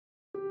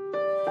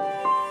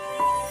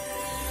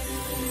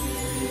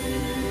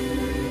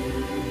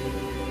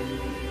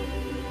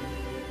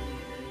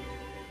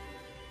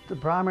The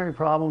primary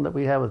problem that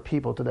we have with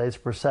people today is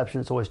perception.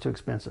 It's always too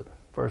expensive.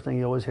 First thing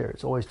you always hear,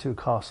 it's always too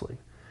costly.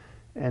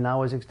 And I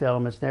always tell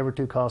them it's never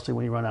too costly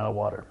when you run out of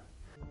water.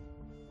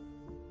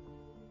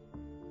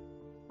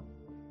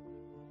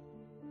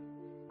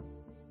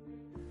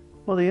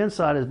 Well, the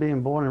inside is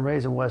being born and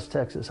raised in West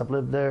Texas. I've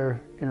lived there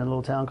in a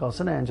little town called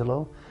San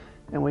Angelo,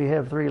 and we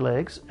have 3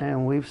 lakes,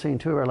 and we've seen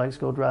 2 of our lakes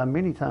go dry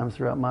many times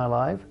throughout my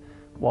life.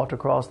 Walked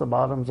across the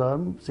bottoms of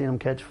them, seen them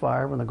catch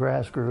fire when the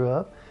grass grew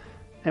up.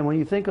 And when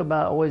you think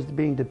about always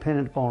being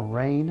dependent upon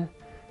rain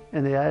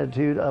and the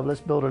attitude of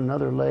let's build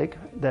another lake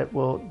that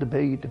will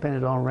be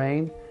dependent on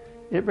rain,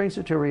 it brings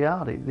it to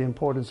reality, the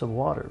importance of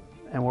water.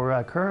 And where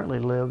I currently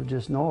live,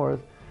 just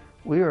north,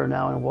 we are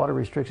now in water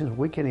restrictions.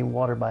 We can't even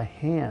water by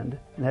hand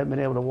and haven't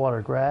been able to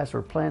water grass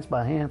or plants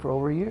by hand for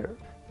over a year.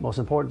 The most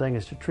important thing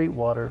is to treat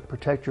water,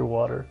 protect your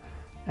water,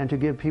 and to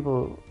give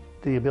people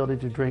the ability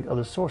to drink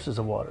other sources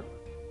of water.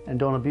 And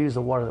don't abuse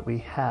the water that we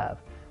have.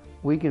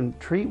 We can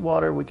treat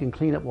water, we can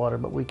clean up water,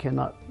 but we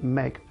cannot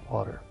make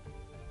water.